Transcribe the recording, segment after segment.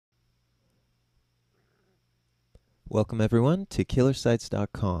Welcome everyone to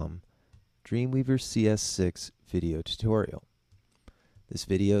killersites.com Dreamweaver CS6 video tutorial. This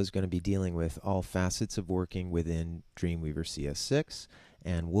video is going to be dealing with all facets of working within Dreamweaver CS6,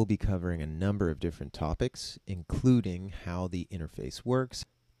 and we'll be covering a number of different topics, including how the interface works,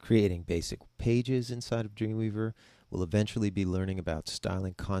 creating basic pages inside of Dreamweaver. We'll eventually be learning about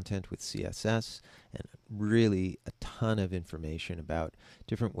styling content with CSS, and really a ton of information about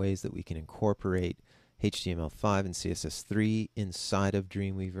different ways that we can incorporate HTML5 and CSS3 inside of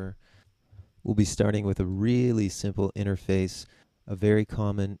Dreamweaver. We'll be starting with a really simple interface, a very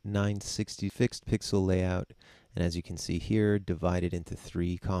common 960 fixed pixel layout, and as you can see here, divided into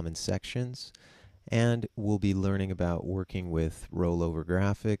 3 common sections. And we'll be learning about working with rollover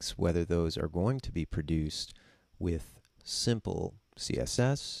graphics, whether those are going to be produced with simple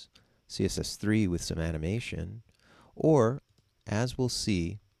CSS, CSS3 with some animation, or, as we'll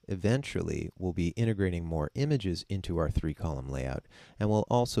see, eventually we'll be integrating more images into our 3-column layout, and we'll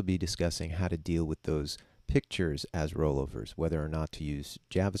also be discussing how to deal with those pictures as rollovers, whether or not to use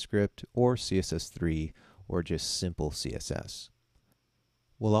JavaScript or CSS3 or just simple CSS.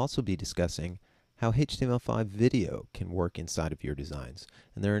 We'll also be discussing how HTML5 video can work inside of your designs,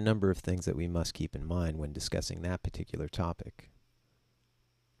 and there are a number of things that we must keep in mind when discussing that particular topic.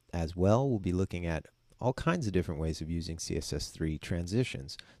 As well, we'll be looking at all kinds of different ways of using CSS3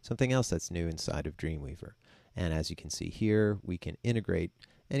 transitions, something else that's new inside of Dreamweaver. And as you can see here, we can integrate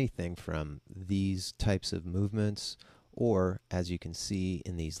anything from these types of movements, or as you can see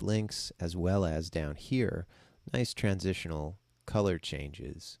in these links, as well as down here, nice transitional color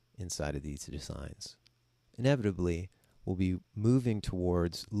changes inside of these designs. Inevitably, we'll be moving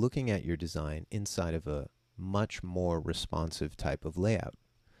towards looking at your design inside of a much more responsive type of layout.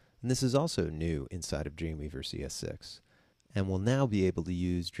 And this is also new inside of Dreamweaver CS6. And we'll now be able to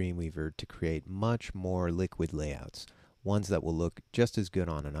use Dreamweaver to create much more liquid layouts, ones that will look just as good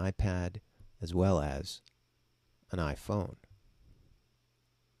on an iPad as well as an iPhone.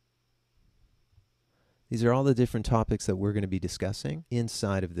 These are all the different topics that we're going to be discussing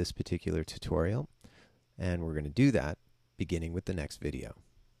inside of this particular tutorial, and we're going to do that beginning with the next video.